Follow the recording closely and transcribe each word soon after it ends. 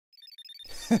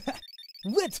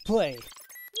Let's play!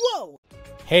 Whoa!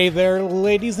 Hey there,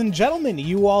 ladies and gentlemen,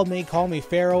 you all may call me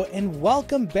Pharaoh, and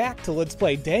welcome back to Let's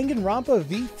Play Danganronpa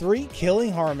V3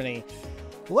 Killing Harmony.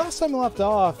 Last time we left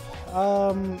off,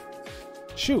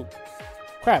 shoot.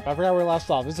 Crap, I forgot where we left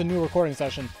off. This is a new recording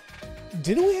session.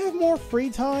 Didn't we have more free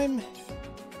time?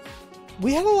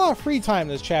 We had a lot of free time in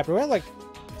this chapter. We had like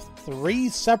 3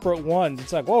 separate ones.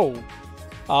 It's like, whoa.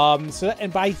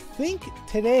 But I think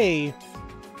today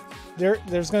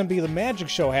there's going to be the magic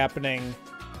show happening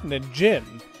in the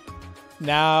gym.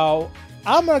 Now,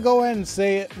 I'm going to go ahead and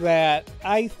say that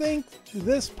I think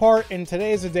this part in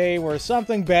today's a day where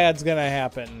something bad's going to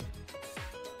happen.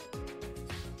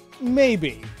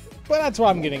 Maybe. But that's what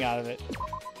I'm getting out of it.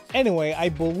 Anyway, I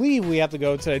believe we have to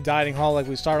go to the dining hall like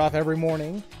we start off every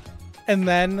morning. And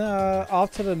then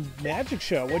off to the magic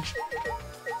show, which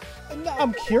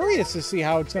I'm curious to see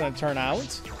how it's going to turn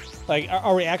out. Like,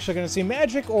 are we actually going to see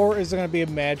magic, or is it going to be a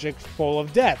magic full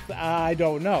of death? I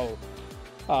don't know.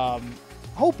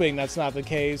 Hoping that's not the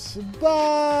case,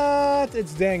 but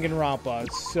it's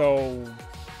Danganronpa, so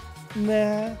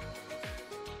nah.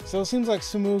 So it seems like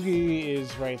Tsumugi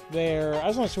is right there. I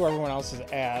just want to see where everyone else is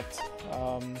at.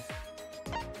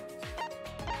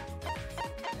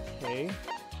 Okay.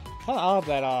 Kind of odd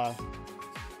that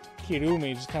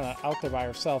Kirumi just kind of out there by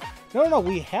herself. No,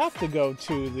 we have to go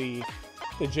to the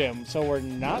gym, so we're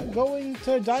not going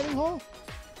to dining hall?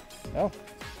 No.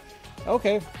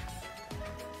 Okay.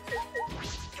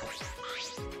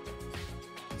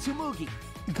 Tsumugi.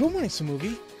 Good morning,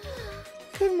 Tsumugi.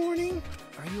 Good morning.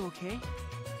 Are you okay?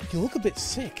 You look a bit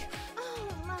sick. Oh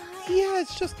my. Yeah,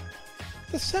 it's just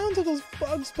the sound of those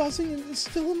bugs buzzing is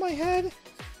still in my head.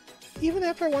 Even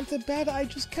after I went to bed, I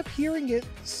just kept hearing it,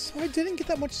 so I didn't get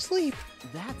that much sleep.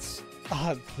 That's...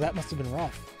 that must have been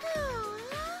rough.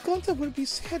 Gonta would be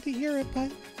sad to hear it,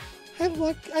 but I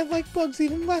like bugs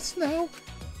even less now.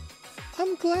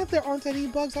 I'm glad there aren't any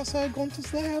bugs outside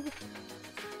Gonta's lab.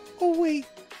 Oh wait,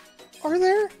 are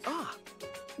there? Ah.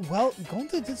 Well,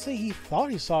 Gonta did say he thought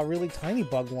he saw a really tiny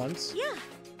bug once. Yeah.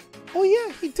 Oh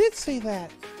yeah, he did say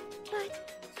that.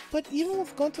 But even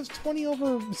with Gonta's 20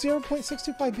 over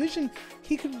 0.625 vision,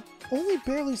 he could only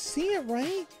barely see it,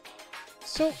 right?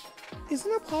 So,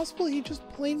 isn't it possible he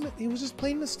was just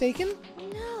plain mistaken?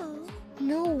 no.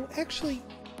 No, actually,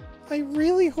 I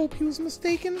really hope he was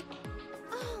mistaken.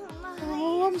 Oh my.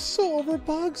 Oh, I'm so over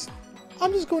bugs.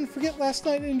 I'm just going to forget last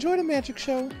night and enjoy the magic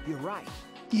show. You're right.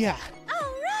 Yeah.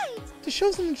 All right. The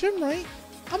show's in the gym, right?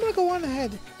 I'm gonna go on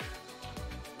ahead.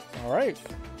 Alright.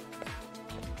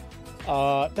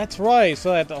 That's right.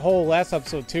 So that the whole last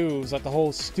episode too was like the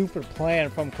whole stupid plan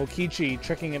from Kokichi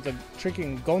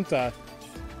tricking Gonta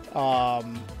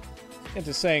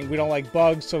into saying we don't like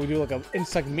bugs, so we do like an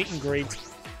insect meet and greet,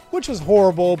 which was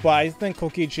horrible. But I think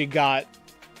Kokichi got,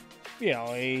 you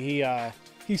know,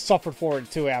 he suffered for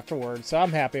it too afterwards. So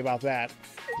I'm happy about that.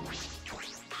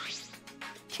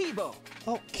 Kibo.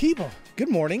 Oh, Kiba. Good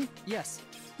morning. Yes.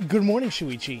 Good morning,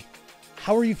 Shuichi.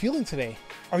 How are you feeling today?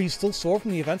 Are you still sore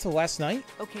from the events of last night?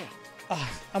 Okay.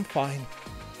 I'm fine.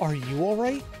 Are you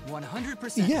alright?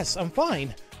 100%. Yes, I'm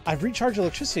fine. I've recharged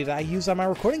electricity that I use on my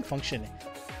recording function.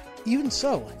 Even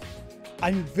so,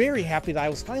 I'm very happy that I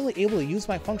was finally able to use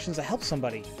my functions to help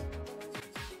somebody.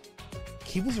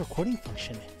 Kiba's recording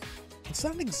function. It's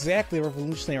not exactly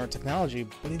revolutionary technology,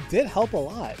 but it did help a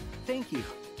lot. Thank you.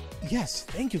 Yes,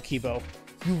 thank you, Kibo.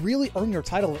 You really earned your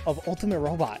title of Ultimate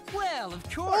Robot. Well, of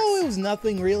course. Oh, it was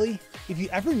nothing, really. If you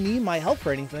ever need my help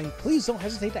for anything, please don't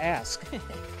hesitate to ask.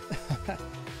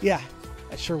 Yeah,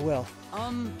 I sure will.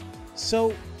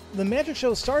 So, the magic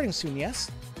show is starting soon,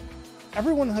 yes?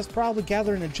 Everyone has probably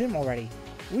gathered in the gym already.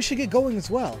 We should get going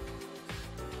as well.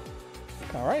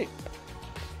 Alright.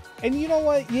 And you know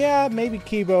what? Yeah, maybe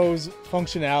Kibo's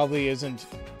functionality isn't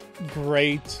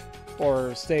great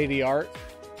or state-of-the-art,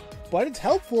 but it's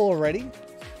helpful already.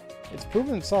 It's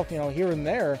proven itself, you know, here and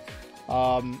there.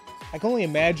 I can only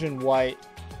imagine what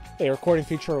a recording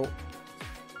feature,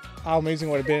 how amazing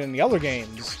it would have been in the other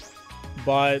games.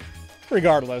 But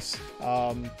regardless,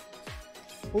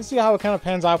 we'll see how it kind of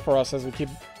pans out for us as we keep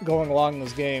going along in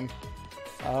this game.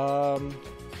 And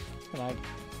I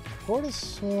could have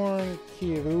sworn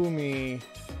Kirumi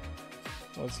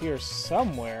was here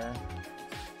somewhere.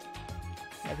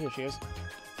 Oh, here she is.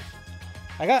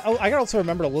 I got to also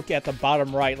remember to look at the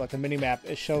bottom right, like the mini-map.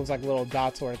 It shows like little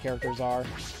dots where the characters are.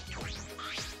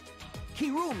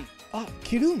 Kirumi.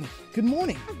 Kirumi, good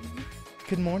morning.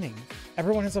 Good morning.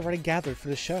 Everyone has already gathered for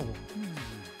the show.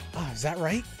 Is that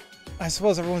right? I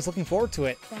suppose everyone's looking forward to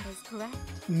it. That is correct.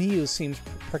 Miyu seemed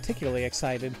particularly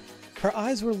excited. Her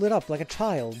eyes were lit up like a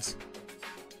child's.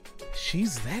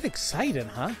 She's that excited,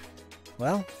 huh?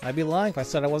 Well, I'd be lying if I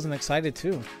said I wasn't excited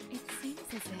too. It seems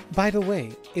as if... By the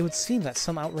way, it would seem that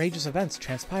some outrageous events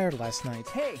transpired last night.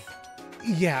 Hey!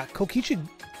 Yeah, Kokichi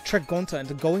tricked Gonta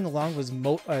into going along with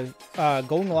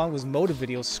his motive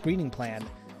video screening plan.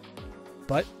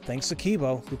 But thanks to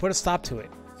Kibo, we put a stop to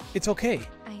it. It's okay.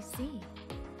 I see.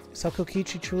 So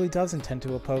Kokichi truly does intend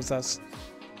to oppose us.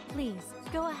 Please,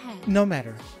 go ahead. No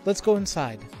matter. Let's go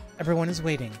inside. Everyone is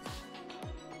waiting.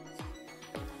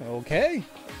 Okay.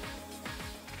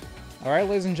 Alright,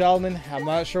 ladies and gentlemen, I'm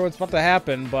not sure what's about to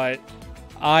happen, but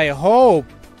I hope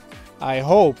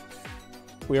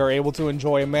we are able to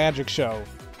enjoy a magic show.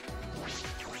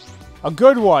 A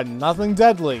good one, nothing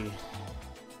deadly.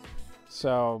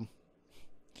 So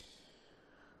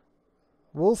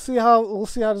we'll see how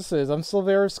this is. I'm still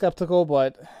very skeptical,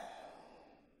 but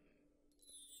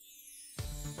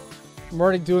I'm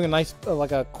already doing a nice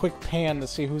like a quick pan to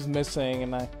see who's missing,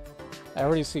 and I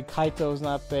already see Kaito's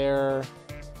not there.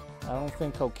 I don't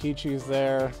think Kokichi's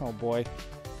there. Oh boy.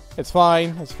 It's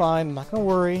fine. It's fine. I'm not gonna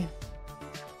worry.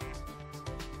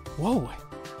 Whoa.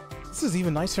 This is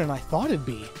even nicer than I thought it'd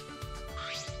be.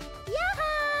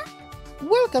 Yaha!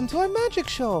 Welcome to our magic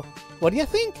show. What do you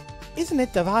think? Isn't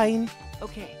it divine?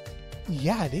 Okay.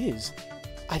 Yeah, it is.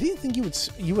 I didn't think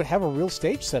you would have a real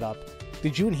stage set up.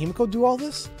 Did you and Himiko do all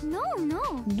this? No.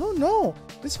 No.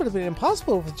 This would have been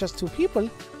impossible with just 2 people.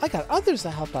 I got others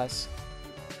to help us.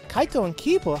 Kaito and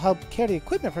Kibo helped carry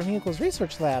equipment from Himiko's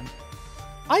research lab.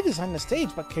 I designed the stage,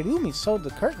 but Kirumi sewed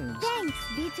the curtains. Thanks,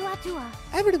 Vita Atua.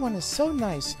 Everyone is so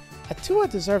nice. Atua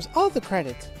deserves all the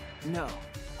credit. No.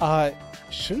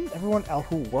 Shouldn't everyone else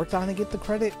who worked on it get the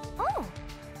credit? Oh.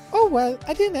 Oh, well,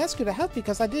 I didn't ask you to help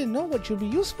because I didn't know what you'd be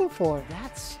useful for.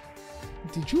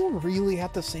 Did you really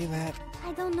have to say that?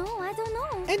 I don't know.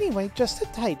 Anyway, just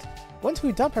sit tight. Once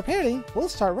we're done preparing, we'll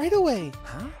start right away.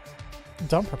 Huh?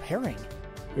 Done preparing?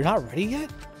 You're not ready yet?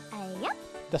 Yep.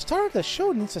 The star of the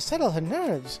show needs to settle her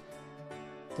nerves.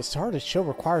 The star of the show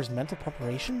requires mental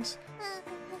preparations?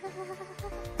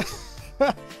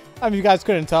 I mean, you guys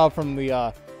couldn't tell from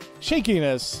the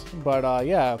shakiness, but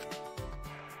yeah.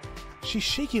 She's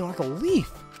shaking like a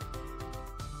leaf.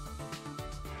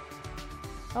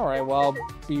 Alright, well,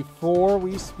 before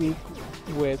we speak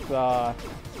with,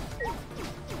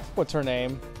 what's her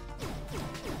name?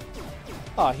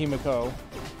 Himiko.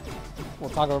 We'll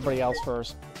talk to everybody else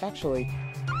first. Actually,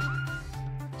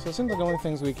 so it seems like the only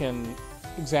things we can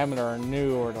examine are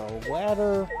new or the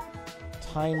ladder,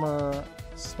 timer,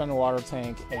 suspended water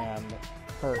tank, and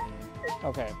curtain.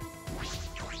 Okay.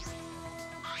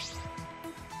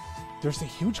 There's a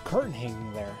huge curtain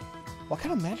hanging there. What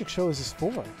kind of magic show is this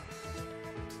for?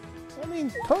 I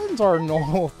mean, curtains are a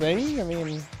normal thing. I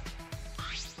mean,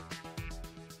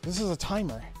 this is a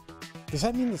timer. Does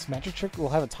that mean this magic trick will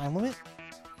have a time limit?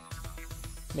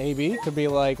 Maybe. Could be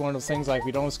like one of those things like, if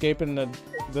you don't escape in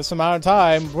this amount of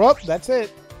time, whoop, that's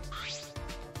it.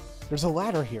 There's a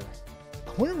ladder here.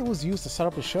 I wonder if it was used to set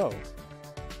up a show.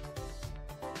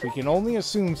 We can only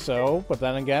assume so, but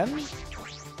then again...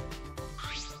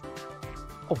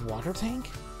 A water tank?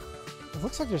 It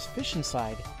looks like there's fish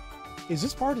inside. Is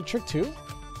this part of the trick too?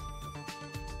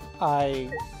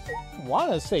 I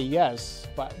want to say yes,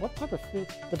 but what type of fish?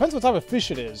 Depends what type of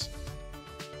fish it is.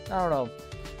 I don't know.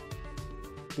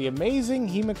 The Amazing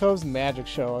Himiko's Magic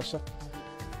Show.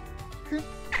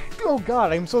 Oh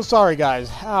god, I'm so sorry, guys.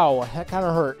 Ow, that kind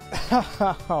of hurt.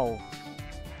 Ow.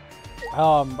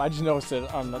 I just noticed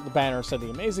it on the banner said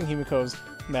The Amazing Himiko's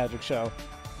Magic Show.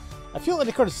 I feel like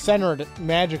they could have centered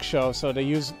Magic Show so they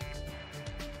use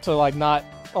to like not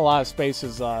a lot of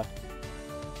spaces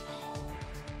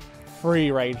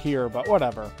free right here, but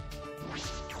whatever.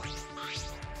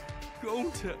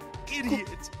 Gonta, idiot!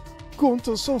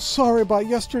 Gonta's so sorry about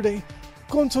yesterday.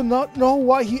 Gonta not know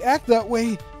why he act that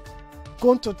way.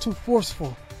 Gonta too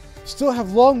forceful. Still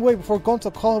have long way before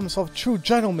Gonta call himself true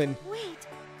gentleman. Wait.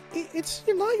 It's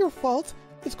not your fault.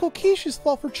 It's Kokishi's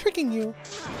fault for tricking you.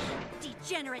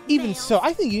 Degenerate Even males. so,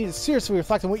 I think you need to seriously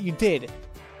reflect on what you did.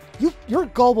 Your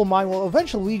gullible mind will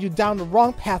eventually lead you down the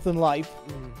wrong path in life.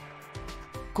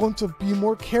 Going to be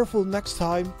more careful next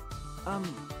time.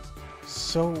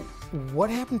 So,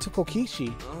 what happened to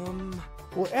Kokichi?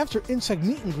 Well, after insect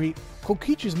meet and greet,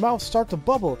 Kokichi's mouth start to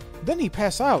bubble. Then he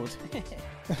pass out.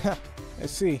 I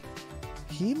see.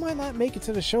 He might not make it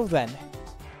to the show then.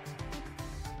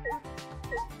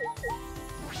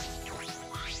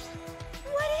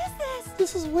 What is this?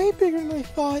 This is way bigger than I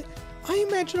thought. I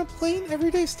imagine a plain,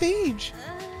 everyday stage.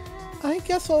 I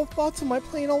guess all thoughts in my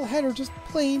plain old head are just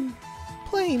plain.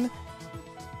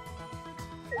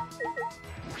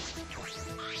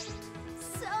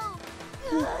 So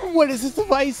What is this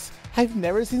device? I've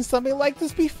never seen something like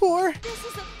this before. This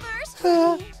is a first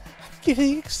for me. I'm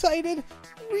getting excited.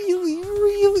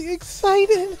 Really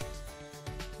excited.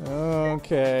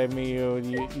 Okay, Miyu,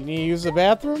 you need to use the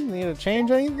bathroom? Need to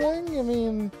change anything? I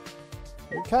mean,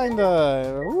 you're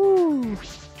kinda... Ooh.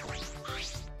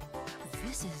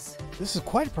 This is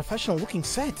quite a professional looking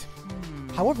set.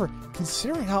 However,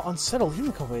 considering how unsettled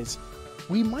Himiko is,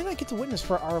 we might not get to witness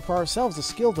for ourselves the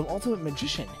skill of the ultimate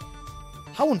magician.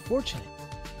 How unfortunate.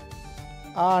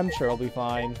 I'm sure it'll be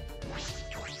fine.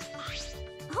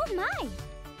 Oh my!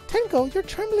 Tenko, you're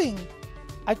trembling.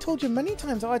 I told you many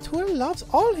times how Atua loves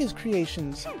all his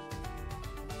creations.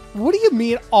 What do you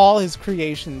mean, all his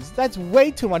creations? That's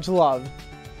way too much love.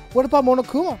 What about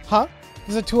Monokuma, huh?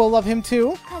 Does Atua love him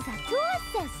too? Cause Atua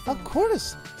says so. Of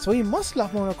course. So he must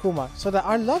love Monokuma, so that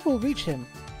our love will reach him.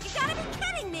 You gotta be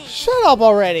kidding me! Shut up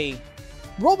already!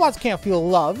 Robots can't feel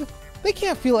love. They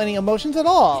can't feel any emotions at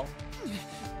all.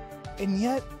 And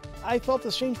yet, I felt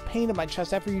a strange pain in my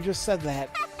chest after you just said that.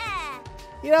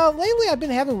 You know, lately I've been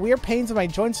having weird pains in my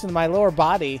joints and in my lower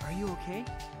body. Are you okay?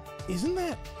 Isn't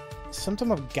that a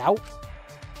symptom of gout?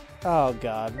 Oh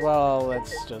god, well,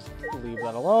 let's just leave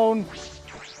that alone.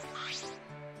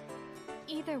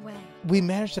 Either way. We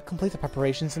managed to complete the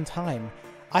preparations in time.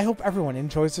 I hope everyone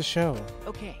enjoys the show.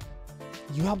 Okay.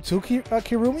 You helped too,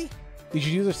 Kirumi? Did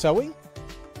you do the sewing?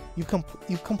 You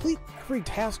complete every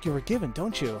task you were given,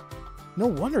 don't you? No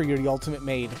wonder you're the ultimate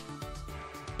maid.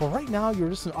 But right now, you're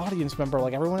just an audience member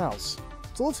like everyone else.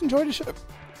 So let's enjoy the show.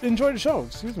 Enjoy the show,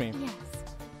 excuse me. Yes.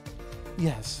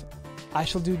 Yes, I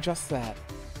shall do just that.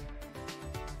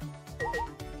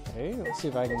 Okay, let's see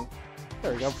if I can...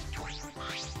 There we go.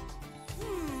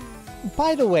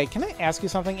 By the way, can I ask you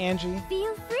something, Angie?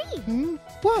 Feel free.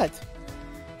 What?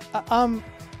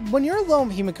 When you're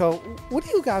alone, Himiko, what do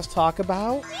you guys talk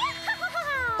about?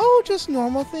 Oh, just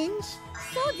normal things.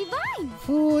 So divine.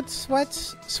 Food,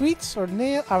 sweats, sweets, or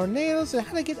our nails, and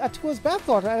how to get Atua's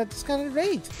bathwater at a discounted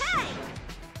rate. Hey!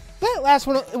 That last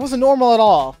one, it wasn't normal at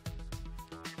all.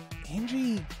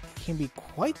 Angie can be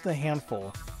quite the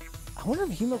handful. I wonder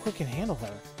if Himiko can handle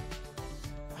her.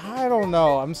 I don't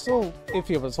know. I'm still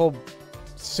iffy of this whole...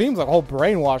 Seems like a whole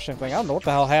brainwashing thing. I don't know what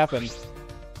the hell happened.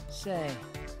 Say.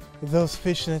 Those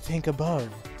fish in the tank above.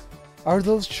 Are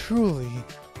those truly...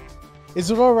 Is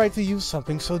it alright to use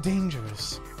something so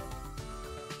dangerous?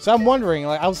 So I'm wondering,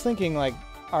 like, I was thinking, like,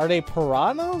 are they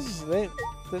piranhas? They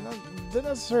don't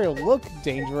necessarily look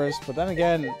dangerous, but then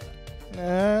again...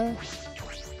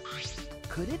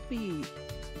 Could it be...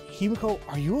 Himiko,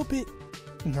 are you a bit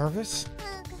nervous?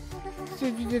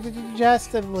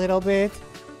 Just a little bit.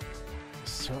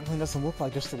 Certainly doesn't look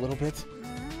like just a little bit.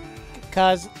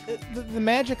 Because the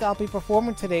magic I'll be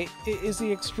performing today is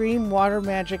the Extreme Water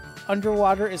Magic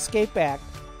Underwater Escape Act.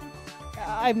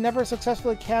 I've never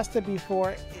successfully cast it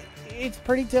before. It's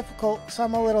pretty difficult, so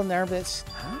I'm a little nervous.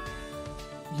 Huh?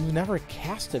 You've never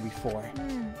cast it before.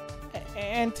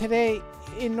 And today,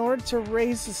 in order to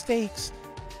raise the stakes,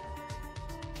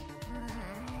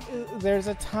 there's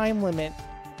a time limit.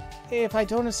 If I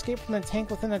don't escape from the tank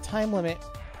within a time limit,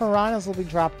 piranhas will be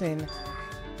dropped in.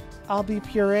 I'll be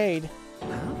pureed.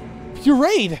 Huh?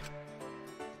 Pureed?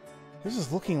 This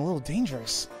is looking a little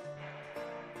dangerous.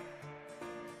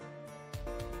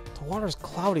 The water's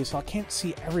cloudy, so I can't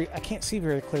see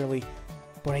very clearly,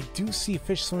 but I do see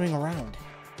fish swimming around.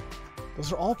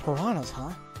 Those are all piranhas,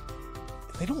 huh?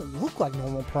 They don't look like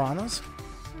normal piranhas.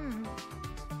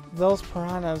 Those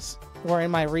piranhas were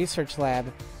in my research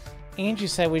lab. Angie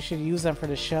said we should use them for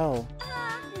the show.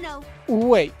 No.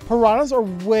 Wait, piranhas are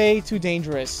way too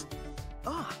dangerous.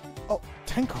 Oh,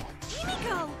 Tenko.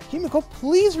 Himiko,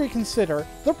 please reconsider.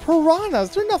 They're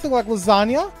piranhas. They're nothing like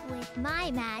lasagna. With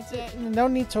my magic. No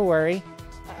need to worry.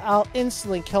 I'll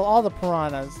instantly kill all the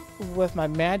piranhas with my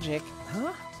magic.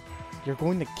 Huh? You're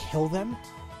going to kill them?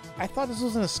 I thought this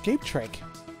was an escape trick.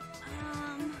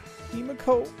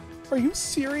 Himiko, are you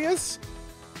serious?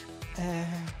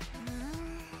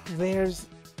 There's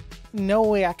no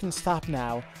way I can stop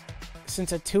now,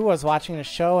 since Atua's watching the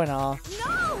show and all.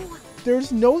 No!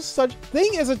 There's no such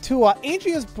thing as Atua.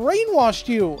 Angie has brainwashed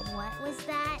you. What was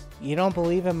that? You don't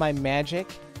believe in my magic?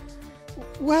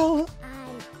 Well,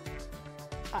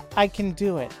 I can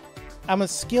do it. I'm a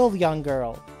skilled young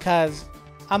girl, cause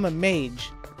I'm a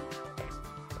mage.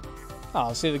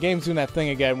 Oh, see, the game's doing that thing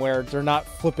again where they're not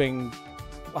flipping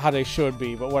how they should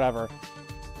be, but whatever.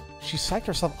 She psyched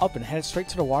herself up and headed straight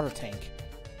to the water tank.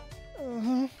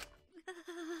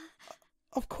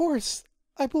 Of course,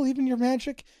 I believe in your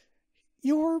magic.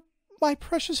 You're my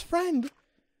precious friend.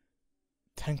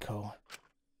 Tenko.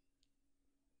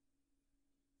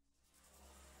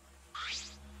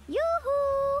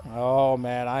 Oh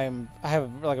man, I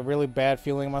have like a really bad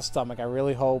feeling in my stomach. I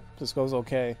really hope this goes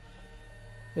okay.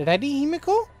 Ready,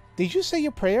 Himiko? Did you say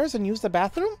your prayers and use the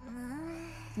bathroom?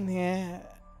 Yeah,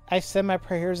 I said my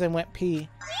prayers and went pee.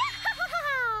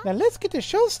 Now let's get the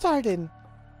show started.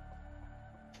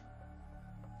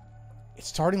 It's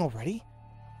starting already?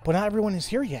 But not everyone is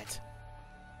here yet.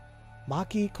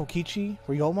 Maki, Kokichi,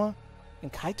 Ryoma,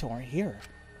 and Kaito aren't here.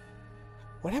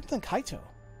 What happened to Kaito?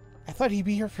 I thought he'd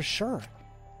be here for sure.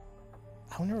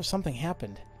 I wonder if something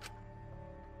happened.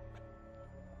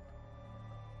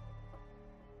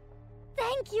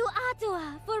 Thank you,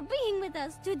 Atua, for being with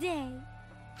us today.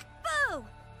 Boo!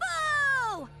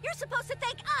 Boo! You're supposed to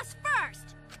thank us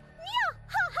first! Yeah,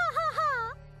 ha ha ha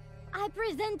ha! I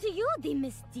present to you the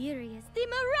mysterious, the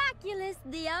miraculous,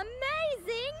 the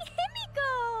amazing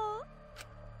Himiko!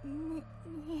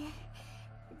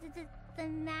 The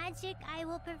magic I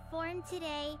will perform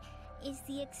today is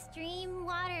the extreme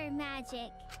water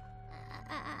magic.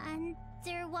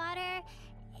 Underwater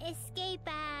escape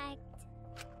act.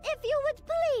 If you would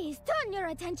please turn your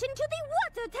attention to the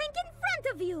water tank in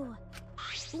front of you.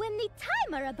 When the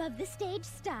timer above the stage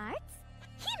starts,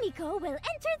 Himiko will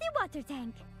enter the water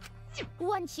tank.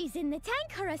 Once she's in the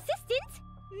tank, her assistant,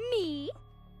 me,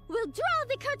 will draw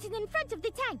the curtain in front of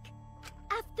the tank.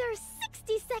 After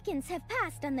 60 seconds have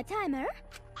passed on the timer,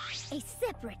 a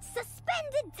separate,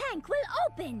 suspended tank will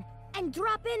open and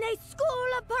drop in a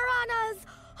school of piranhas.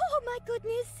 Oh my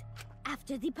goodness!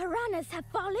 After the piranhas have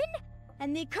fallen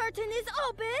and the curtain is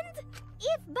opened,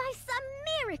 if by some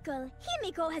miracle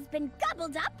Himiko has been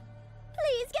gobbled up,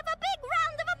 please give a big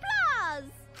round of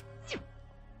applause!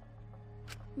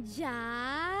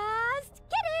 Just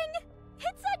kidding!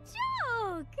 It's a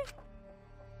joke!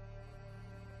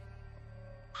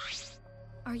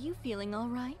 Are you feeling all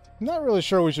right? Not really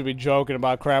sure we should be joking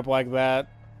about crap like that,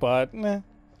 but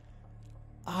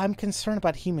I'm concerned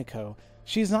about Himiko.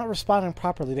 She's not responding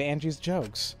properly to Angie's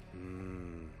jokes.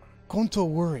 Gonto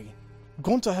worry.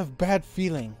 Gonto have bad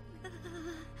feeling.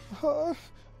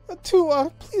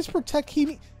 Atua, please protect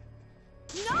Himi.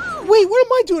 No! Wait, what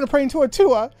am I doing to praying to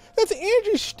Atua? That's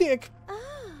Angie's shtick.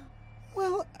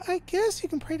 Well, I guess you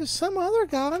can pray to some other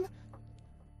god.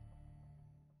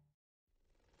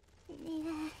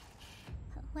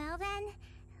 Well then,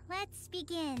 let's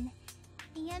begin.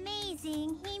 The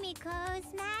amazing Himiko's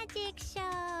magic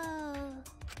show.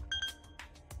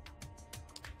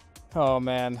 Oh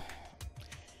man.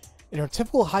 In her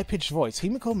typical high-pitched voice,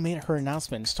 Himiko made her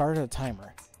announcement and started a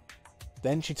timer.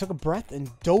 Then she took a breath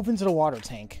and dove into the water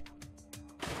tank.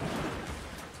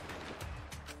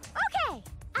 Okay,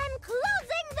 I'm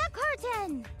closing the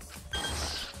curtain.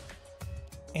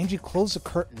 Angie closed the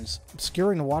curtains,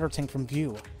 obscuring the water tank from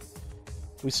view.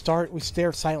 We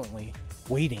stared silently,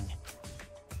 waiting.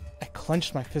 I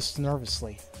clenched my fists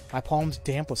nervously, my palms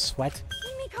damp with sweat.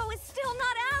 Himiko is still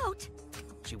not out!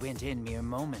 She went in mere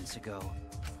moments ago.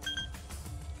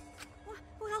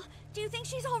 Well, do you think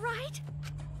she's all right?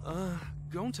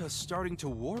 Gonta's starting to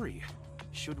worry.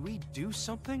 Should we do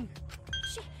something?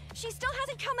 She still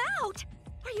hasn't come out!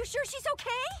 Are you sure she's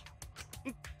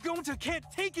okay? Gonta can't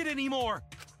take it anymore!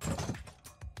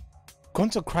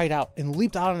 Gonta cried out and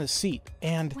leaped out on his seat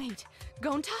and Wait,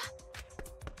 Gonta?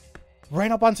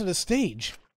 ran up onto the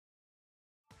stage.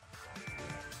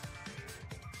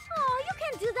 Oh, you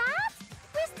can't do that!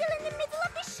 We're still in the middle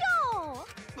of the show!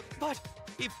 But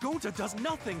if Gonta does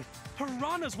nothing,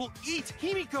 piranhas will eat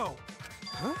Himiko!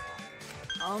 Huh?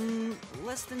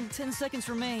 Less than 10 seconds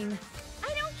remain.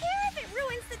 I don't care if it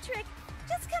ruins the trick.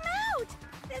 Just come out!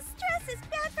 This stress is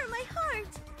bad for my heart.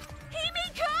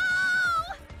 Himiko!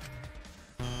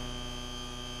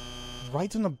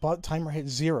 Right when the timer hit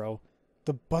 0,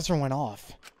 the buzzer went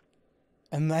off.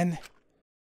 And then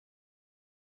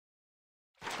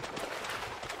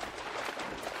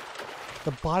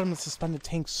the bottom of the suspended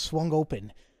tank swung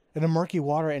open, and the murky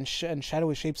water and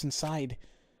shadowy shapes inside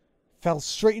fell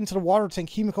straight into the water tank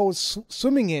Himiko was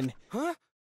swimming in. Huh?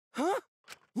 Huh?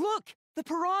 Look! The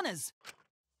piranhas!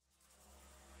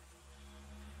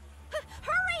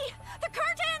 Hurry! The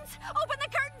curtains! Open the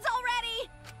curtains already!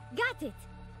 Got it!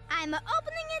 I'm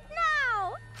opening it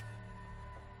now!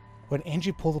 When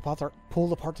Angie pulled apart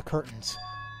the curtains,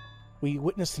 we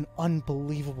witnessed an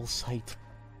unbelievable sight.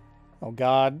 Oh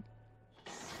god.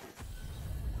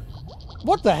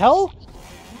 What the hell?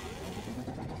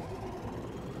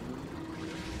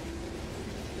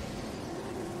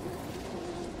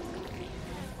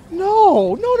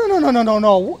 No!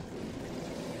 No!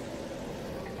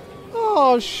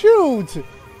 Oh, shoot!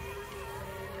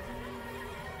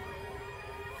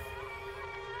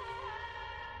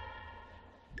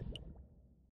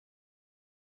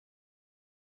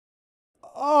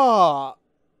 Oh.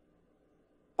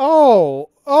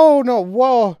 Oh no,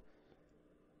 whoa.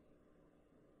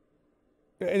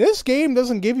 This game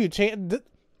doesn't give you a chance,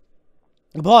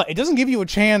 but it doesn't give you a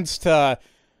chance to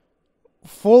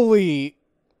fully,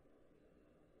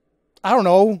 I don't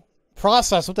know,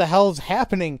 process what the hell is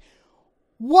happening.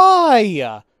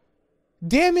 Why?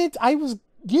 Damn it, I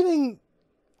wanted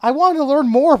to learn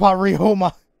more about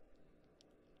Ryoma.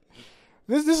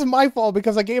 This is my fault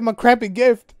because I gave him a crappy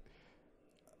gift.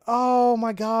 Oh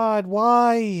my god,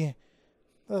 why?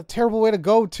 A terrible way to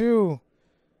go, too.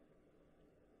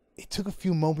 It took a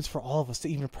few moments for all of us to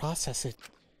even process it.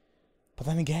 But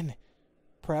then again,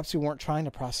 perhaps we weren't trying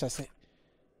to process it.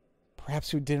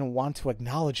 Perhaps we didn't want to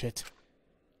acknowledge it.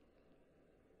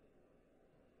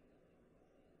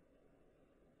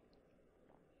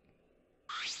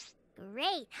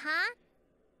 Great, huh?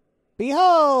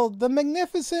 Behold, the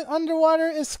magnificent underwater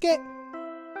escape.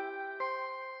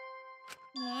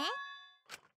 Yeah?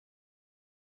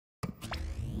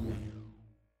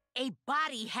 A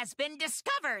body has been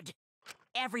discovered.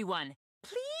 Everyone,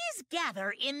 please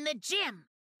gather in the gym.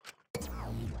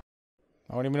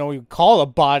 I don't even know what you call a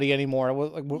body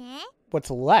anymore. Yeah? What's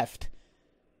left?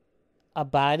 A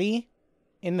body?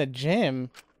 In the gym?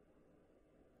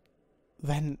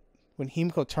 Then, when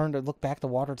Himiko turned to look back at the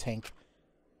water tank.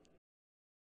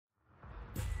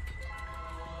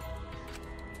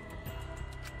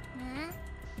 Huh?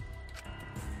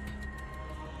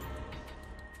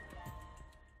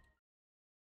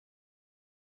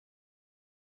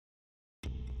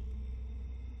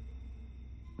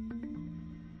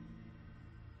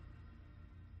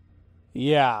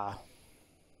 Yeah.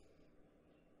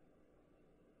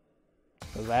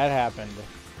 So that happened.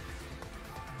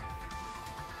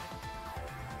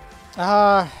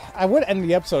 I would end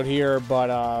the episode here,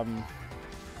 but,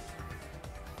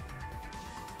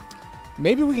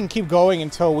 maybe we can keep going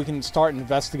until we can start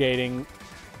investigating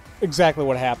exactly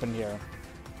what happened here.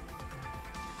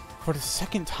 For the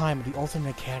second time at the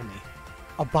Ultimate Academy,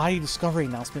 a body discovery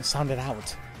announcement sounded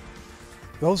out.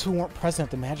 Those who weren't present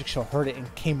at the magic show heard it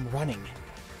and came running.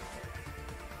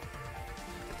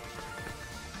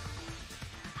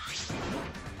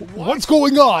 What's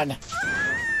going on?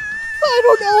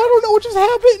 I don't know what just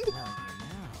happened.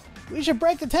 We should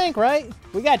break the tank, right?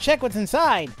 We gotta check what's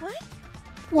inside. What?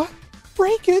 What?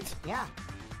 Break it? Yeah.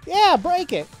 Yeah,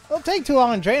 break it. It'll take too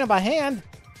long to drain it by hand.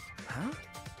 Huh?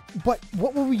 But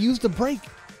what will we use to break?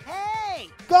 Hey!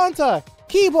 Gonta!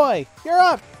 Keyboy! You're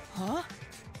up! Huh?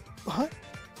 Huh?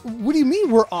 What do you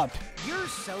mean we're up? You're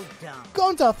so dumb.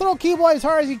 Gonta, throw Keyboy as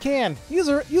hard as you can. Use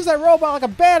that robot like a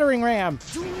battering ram.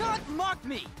 Do not mock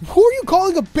me! Who are you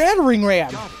calling a battering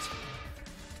ram? Got it.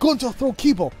 Gonta, throw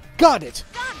Keyboy. Got it.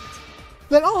 Got it!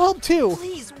 Then I'll help too.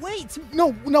 Please, wait!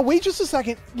 No, wait just a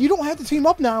second. You don't have to team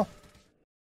up now.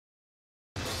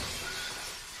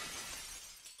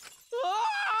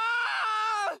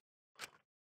 Ah!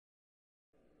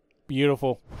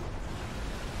 Beautiful.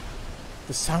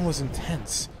 The sound was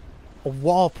intense. A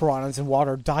wall of piranhas and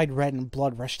water dyed red and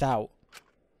blood rushed out.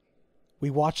 We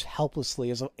watched helplessly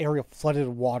as the area flooded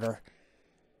with water.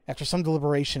 After some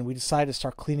deliberation, we decided to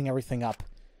start cleaning everything up.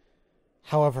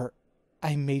 However,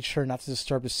 I made sure not to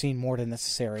disturb the scene more than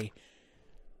necessary.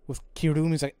 With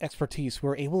Kirumi's expertise, we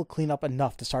were able to clean up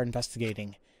enough to start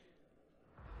investigating.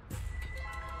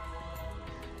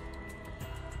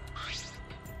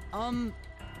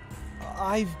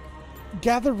 I've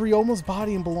gathered Ryoma's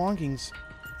body and belongings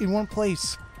in one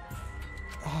place.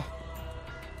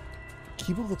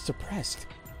 Kiba looks depressed.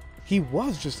 He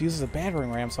was just used as a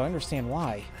battering ram, so I understand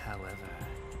why. However,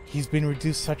 He's been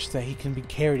reduced such that he can be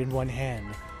carried in one hand.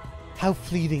 How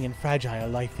fleeting and fragile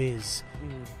life is.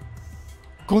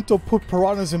 Gonto put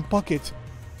piranhas in bucket.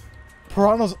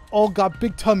 Piranhas all got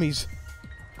big tummies.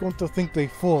 Gonto think they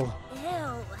full.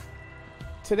 Ew.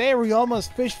 Today Ryoma's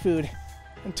fish food,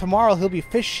 and tomorrow he'll be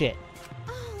fish shit.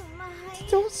 Oh my.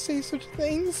 Don't say such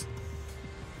things.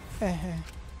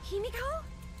 Himiko?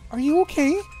 Are you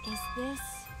okay? Is this...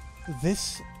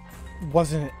 This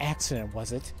wasn't an accident,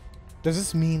 was it? Does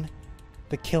this mean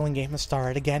the killing game has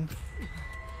started again?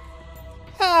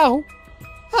 How?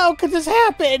 How could this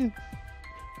happen?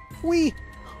 We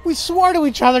swore to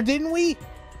each other, didn't we?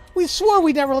 We swore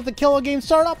we'd never let the killing game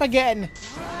start up again.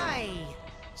 Why?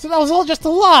 So that was all just a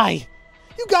lie.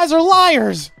 You guys are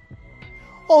liars.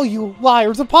 Oh, you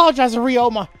liars. Apologize to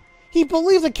Ryoma. He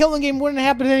believed the killing game wouldn't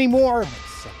happen anymore.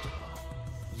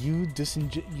 Your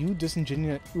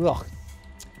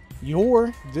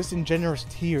disingenuous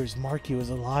tears mark you as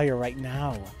a liar right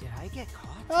now. did I get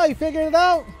caught? Oh, you figured it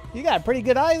out? You got a pretty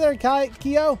good eye there,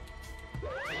 Kyo.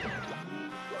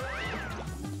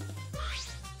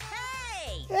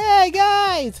 Hey! Hey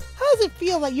guys! How does it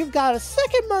feel that you've got a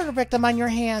second murder victim on your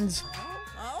hands?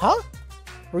 Huh?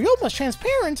 Were you almost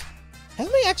transparent? Has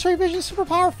my X-ray vision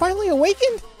superpower finally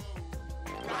awakened?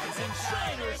 Rise and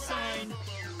shine, or sign.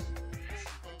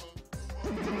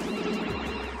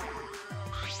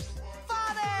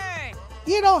 Father!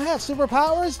 You don't have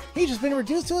superpowers. He's just been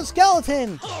reduced to a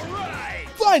skeleton. All right.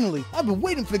 Finally! I've been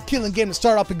waiting for the killing game to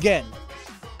start up again.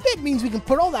 That means we can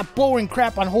put all that boring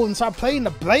crap on hold and start playing the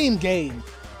blame game.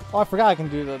 Oh, I forgot I can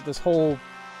do this whole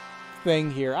thing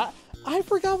here. I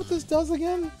forgot what this does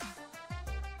again.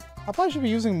 I probably should be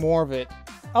using more of it.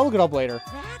 I'll look it up later.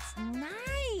 That's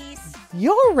nice.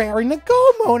 You're raring to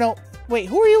go, Mono. Wait,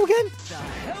 who are you again? The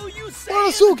hell you say?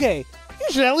 Monosuke. You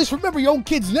should at least remember your own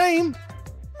kid's name.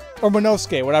 Or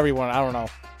Monosuke, whatever you want. I don't know.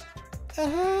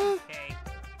 Okay.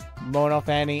 Mono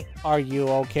Fanny, are you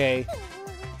okay?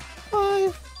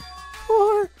 5,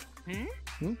 4.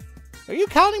 Are you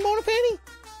counting, Mono Fanny?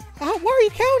 Why are you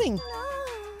counting? No.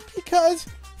 Because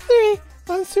 3.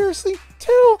 Seriously.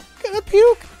 2. Gonna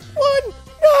puke. 1.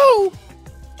 No.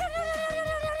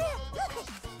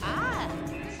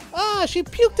 Ah, she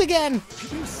puked again.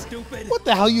 You stupid. What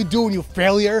the hell you doing, you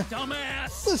failure?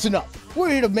 Dumbass. Listen up. We're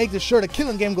here to make this sure the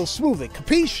killing game goes smoothly.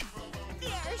 Capiche?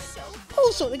 They're so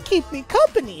Also to keep me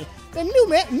company. The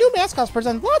new mascots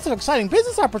present lots of exciting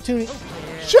business opportunities.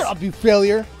 Shut up, you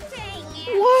failure. dang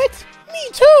it. What? Me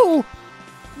too.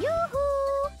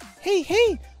 Yoo-hoo!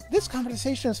 Hey, this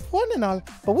conversation is fun and all,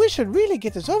 but we should really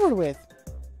get this over with.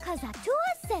 Cause Atua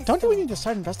says Don't so. we need to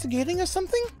start investigating or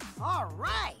something? All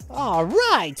right. All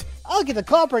right. I'll get the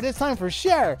culprit this time for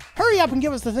sure. Hurry up and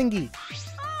give us the thingy.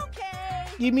 Okay.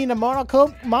 You mean the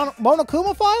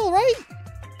Monokuma file, right?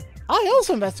 I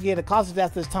also investigated the cause of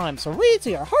death this time, so read it to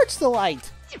your heart's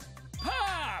delight.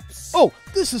 Pops. Oh,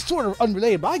 this is sort of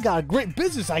unrelated, but I got a great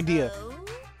business idea. Oh.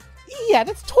 Yeah,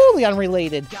 that's totally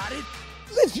unrelated. Got it.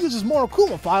 Let's use this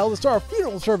Monokuma file to start a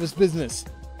funeral service business.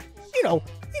 You know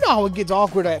how it gets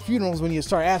awkward at funerals when you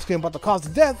start asking about the cause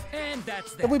of death. And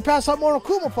that's If that. we pass out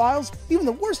Monokuma files, even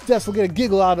the worst deaths will get a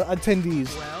giggle out of attendees.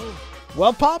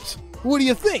 Well, Pops, what do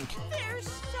you think? They're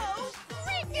so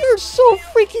freaking You're so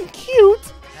freaking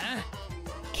cute. huh?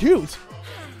 Cute?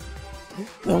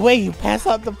 The way you pass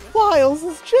out the files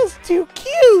is just too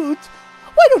cute.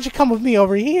 Why don't you come with me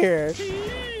over here?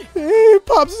 Hey,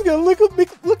 Pops is gonna look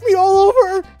me all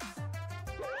over.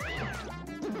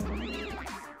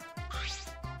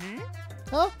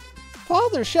 Huh?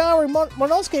 Father showering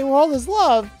Monosuke with all his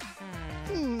love.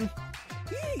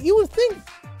 You would think...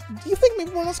 Do you think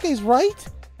maybe Monosuke's right?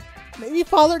 Maybe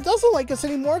Father doesn't like us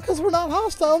anymore because we're not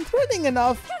hostile and threatening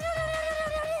enough.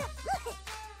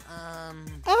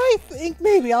 I think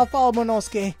maybe I'll follow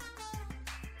Monosuke.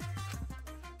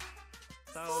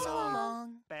 So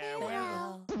long.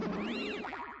 Farewell.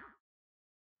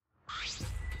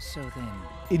 So then...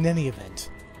 In any event,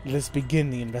 let's begin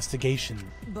the investigation.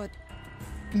 But...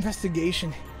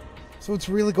 Investigation? So it's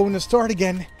really going to start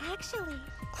again. Actually,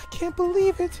 I can't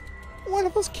believe it. One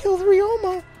of us killed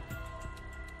Ryoma.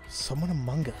 Someone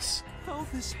among us. How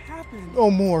this happened?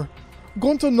 Oh, more.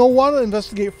 Gonto no wanna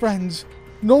investigate friends.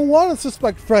 No wanna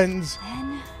suspect friends.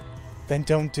 Then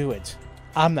don't do it.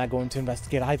 I'm not going to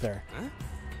investigate either.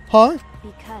 Huh?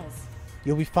 Because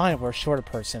You'll be fine if we're a shorter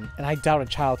person, and I doubt a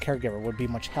child caregiver would be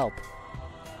much help.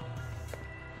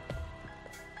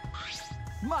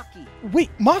 Maki! Wait,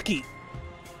 Maki!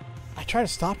 I tried to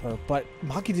stop her, but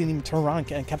Maki didn't even turn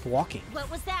around and kept walking. what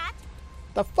was that?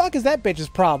 The fuck is that bitch's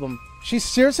problem? She's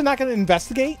seriously not gonna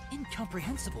investigate?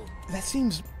 Incomprehensible. That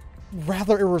seems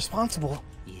rather irresponsible.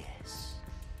 Yes.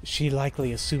 She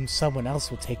likely assumed someone else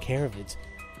would take care of it.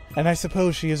 And I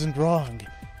suppose she isn't wrong.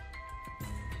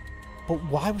 But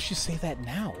why would she say that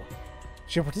now?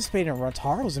 She participated in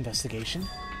Rantaro's investigation.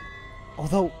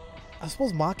 Although, I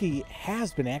suppose Maki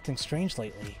has been acting strange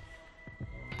lately.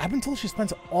 I've been told she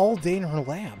spends all day in her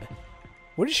lab.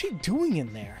 What is she doing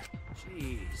in there?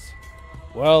 Jeez.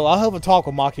 Well, I'll have a talk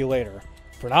with Maki later.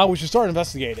 For now, we should start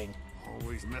investigating.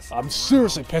 Always messing I'm around.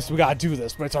 seriously pissed we gotta do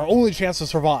this, but it's our only chance to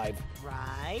survive.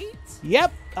 Right?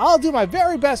 Yep, I'll do my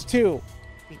very best too.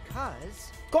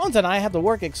 Because... Gonta and I have to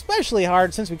work especially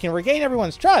hard since we can regain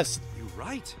everyone's trust. You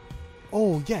right?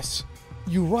 Oh, yes,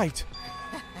 you're right.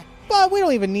 But we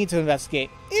don't even need to investigate.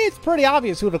 It's pretty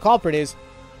obvious who the culprit is.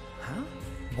 Huh?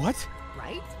 What?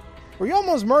 Right? Were you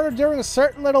almost murdered during a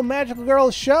certain little magical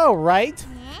girl's show, right?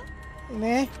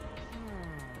 Nah.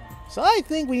 So I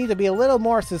think we need to be a little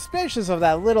more suspicious of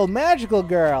that little magical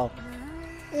girl.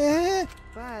 Eh,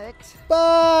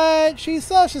 but she's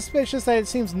so suspicious that it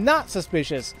seems not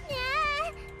suspicious.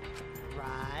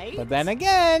 Right? But then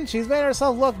again, she's made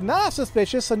herself look not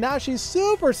suspicious, so now she's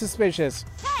super suspicious.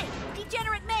 Hey,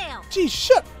 Geez,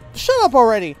 shut up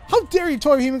already. How dare you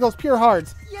toy with Himiko's pure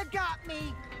heart? You got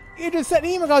me. You just said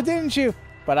Himiko, didn't you?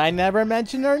 But I never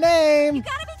mentioned her name. You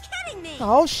gotta be kidding me!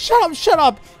 Oh, shut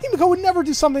up. Himiko would never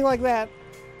do something like that.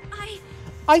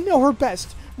 I know her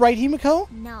best. Right, Himiko?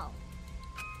 No.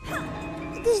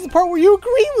 This is the part where you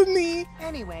agree with me.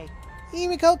 Anyway,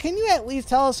 Himiko, can you at least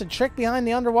tell us the trick behind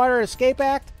the underwater escape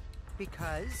act?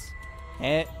 because...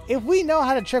 And if we know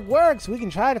how the trick works, we can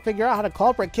try to figure out how the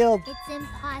culprit killed... It's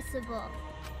impossible.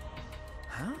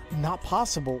 Huh? Not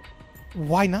possible.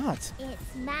 Why not?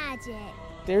 It's magic.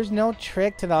 There's no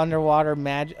trick to the underwater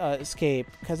escape,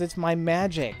 because it's my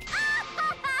magic.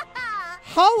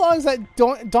 How long is that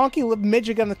donkey-lipped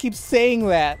midget gonna keep saying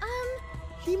that?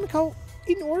 Himiko,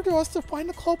 in order for us to find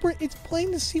the culprit, it's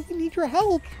plain to see we need your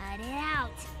help. Cut it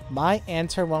out. My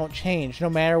answer won't change, no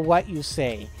matter what you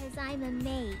say. Because I'm a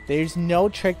maid. There's no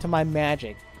trick to my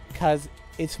magic, because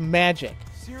it's magic.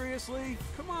 Seriously?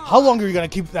 Come on. How long are you gonna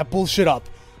keep that bullshit up?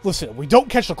 Listen, we don't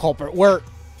catch the culprit, we're...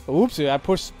 Oopsie, I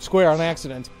pushed square on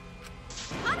accident.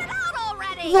 Cut it out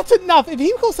already! That's enough! If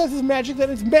Himiko says it's magic, then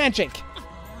it's magic!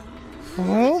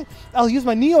 Huh? I'll use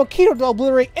my Neo Keto to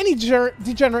obliterate any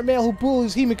degenerate male who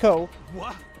bullies Himiko.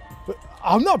 What? But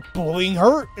I'm not bullying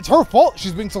her. It's her fault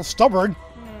she's being so stubborn.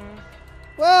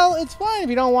 Well, it's fine if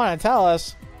you don't want to tell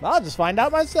us. I'll just find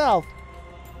out myself.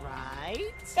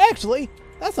 Right? Actually,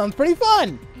 that sounds pretty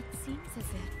fun. It seems as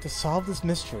if... To solve this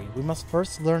mystery, we must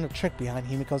first learn the trick behind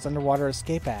Himiko's underwater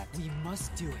escape act. We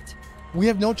must do it. We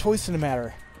have no choice in the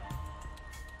matter.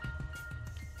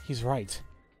 He's right.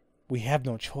 We have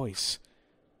no choice.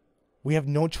 We have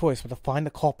no choice but to find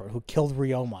the culprit who killed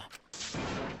Ryoma.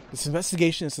 This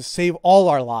investigation is to save all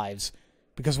our lives,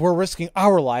 because we're risking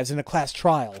our lives in a class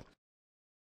trial.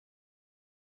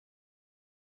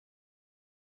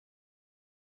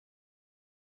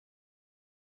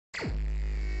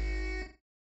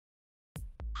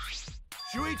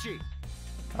 Shuichi!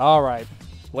 Alright.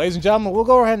 Ladies and gentlemen, we'll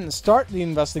go ahead and start the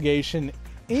investigation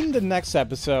in the next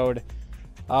episode.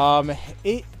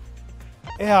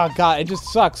 Yeah, God, it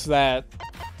just sucks that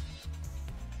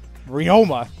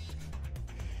Ryoma.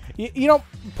 You know,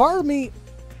 part of me,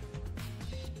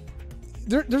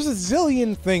 there's a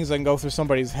zillion things that can go through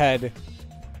somebody's head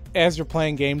as you're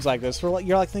playing games like this. Where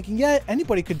you're like thinking, yeah,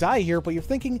 anybody could die here, but you're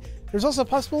thinking there's also a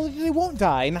possibility they won't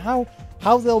die, and how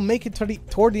they'll make it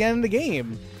toward the end of the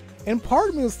game. And part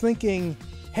of me was thinking,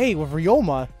 hey, with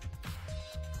Ryoma,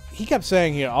 he kept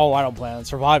saying, you know, oh, I don't plan on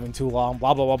surviving too long,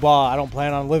 blah, blah, blah, blah. I don't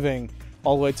plan on living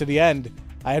all the way to the end.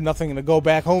 I have nothing to go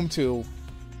back home to.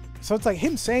 So it's like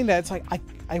him saying that, it's like,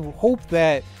 I hope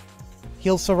that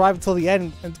he'll survive until the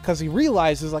end, because he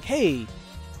realizes, like, hey,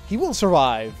 he will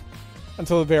survive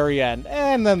until the very end.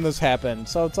 And then this happened.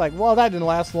 So it's like, well, that didn't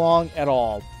last long at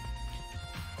all.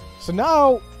 So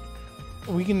now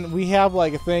we have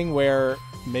like a thing where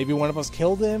maybe one of us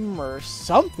killed him or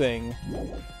something.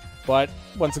 But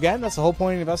once again, that's the whole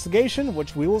point of the investigation,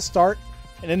 which we will start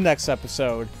in the next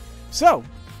episode. So,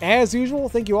 as usual,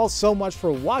 thank you all so much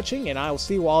for watching, and I will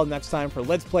see you all next time for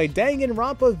Let's Play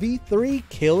Danganronpa V3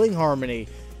 Killing Harmony.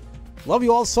 Love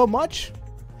you all so much.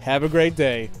 Have a great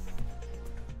day.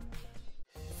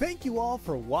 Thank you all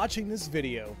for watching this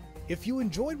video. If you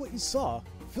enjoyed what you saw,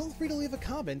 feel free to leave a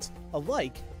comment, a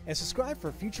like, and subscribe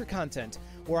for future content,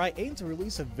 where I aim to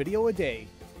release a video a day.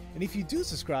 And if you do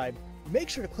subscribe, make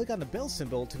sure to click on the bell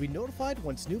symbol to be notified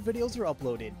once new videos are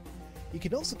uploaded. You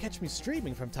can also catch me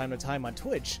streaming from time to time on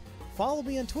Twitch, follow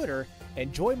me on Twitter,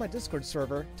 and join my Discord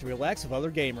server to relax with other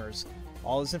gamers.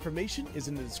 All this information is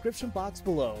in the description box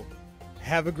below.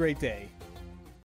 Have a great day.